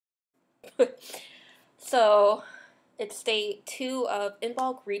So, it's day 2 of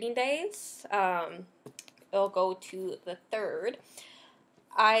Imbolc reading days. It'll go to the 3rd.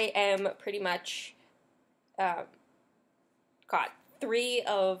 I am pretty much got 3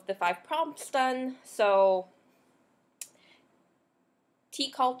 of the 5 prompts done. So,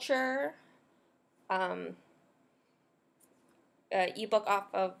 tea culture, ebook off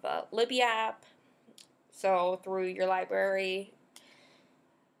of Libby app. So through your library.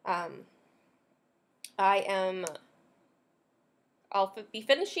 I'll be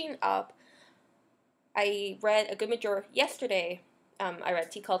finishing up. I read a good majority yesterday. I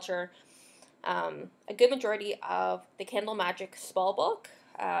read Tea Culture. A good majority of the Candle Magic spell book.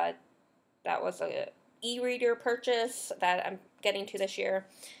 That was a e-reader purchase that I'm getting to this year.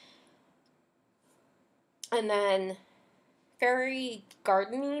 And then Fairy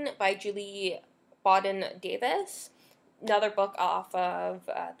Gardening by Julie Bawden Davis, another book off of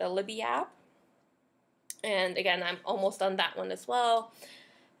the Libby app. And again, I'm almost done that one as well.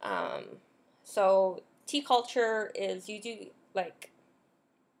 So tea culture is, you do like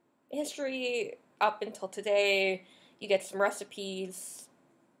history up until today. You get some recipes,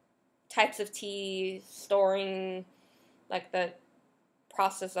 types of tea, storing, like the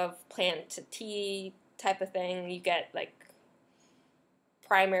process of plant to tea type of thing. You get like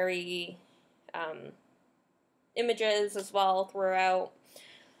primary images as well throughout.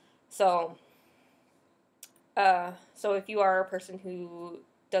 So if you are a person who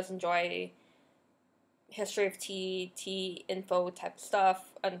does enjoy history of tea, tea info type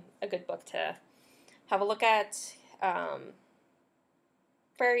stuff, a good book to have a look at.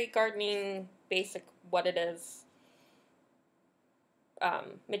 Fairy gardening, basic what it is,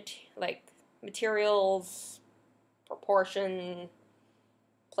 like materials, proportion,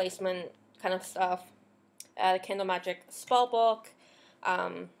 placement kind of stuff. The Candle Magic spell book,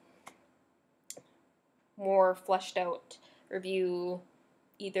 more fleshed out review,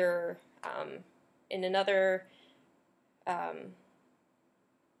 either in another Imbolc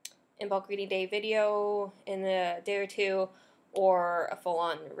reading day video in a day or two, or a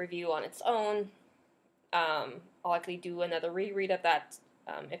full-on review on its own. I'll likely do another reread of that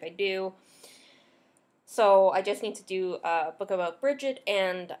if I do. So I just need to do a book about Bridget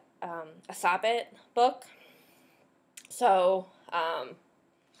and a Sabbath book. So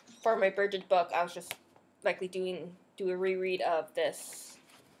for my Bridget book, I was just likely do a reread of this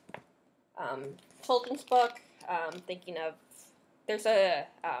children's book. Thinking of, there's a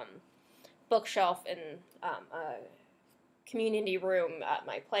bookshelf in a community room at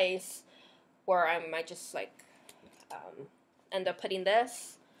my place where I might just like end up putting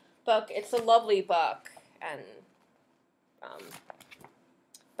this book. It's a lovely book, and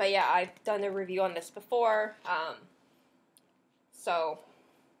but yeah, I've done a review on this before, so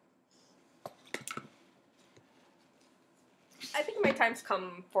I think my time's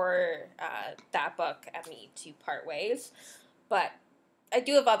come for that book and me to part ways. But I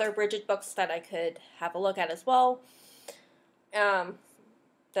do have other Bridget books that I could have a look at as well.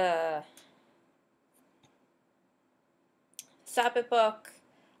 The Sabbath book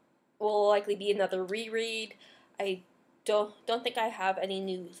will likely be another reread. I don't think I have any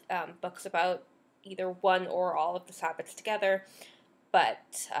new books about either one or all of the Sabbaths together,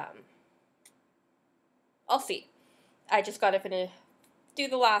 but I'll see. I just gotta do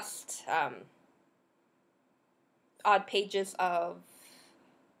the last odd pages of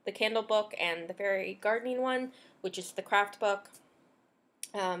the Candle book and the Fairy Gardening one, which is the craft book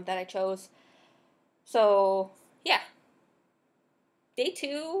that I chose. So, yeah. Day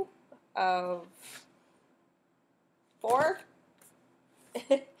 2 of 4.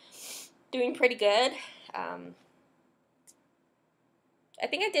 Doing pretty good. I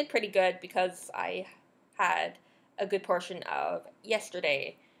think I did pretty good because I had a good portion of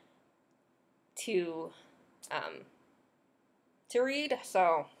yesterday to read.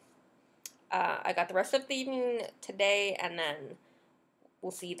 So I got the rest of the evening today, and then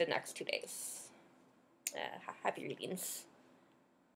we'll see the next 2 days. Happy readings.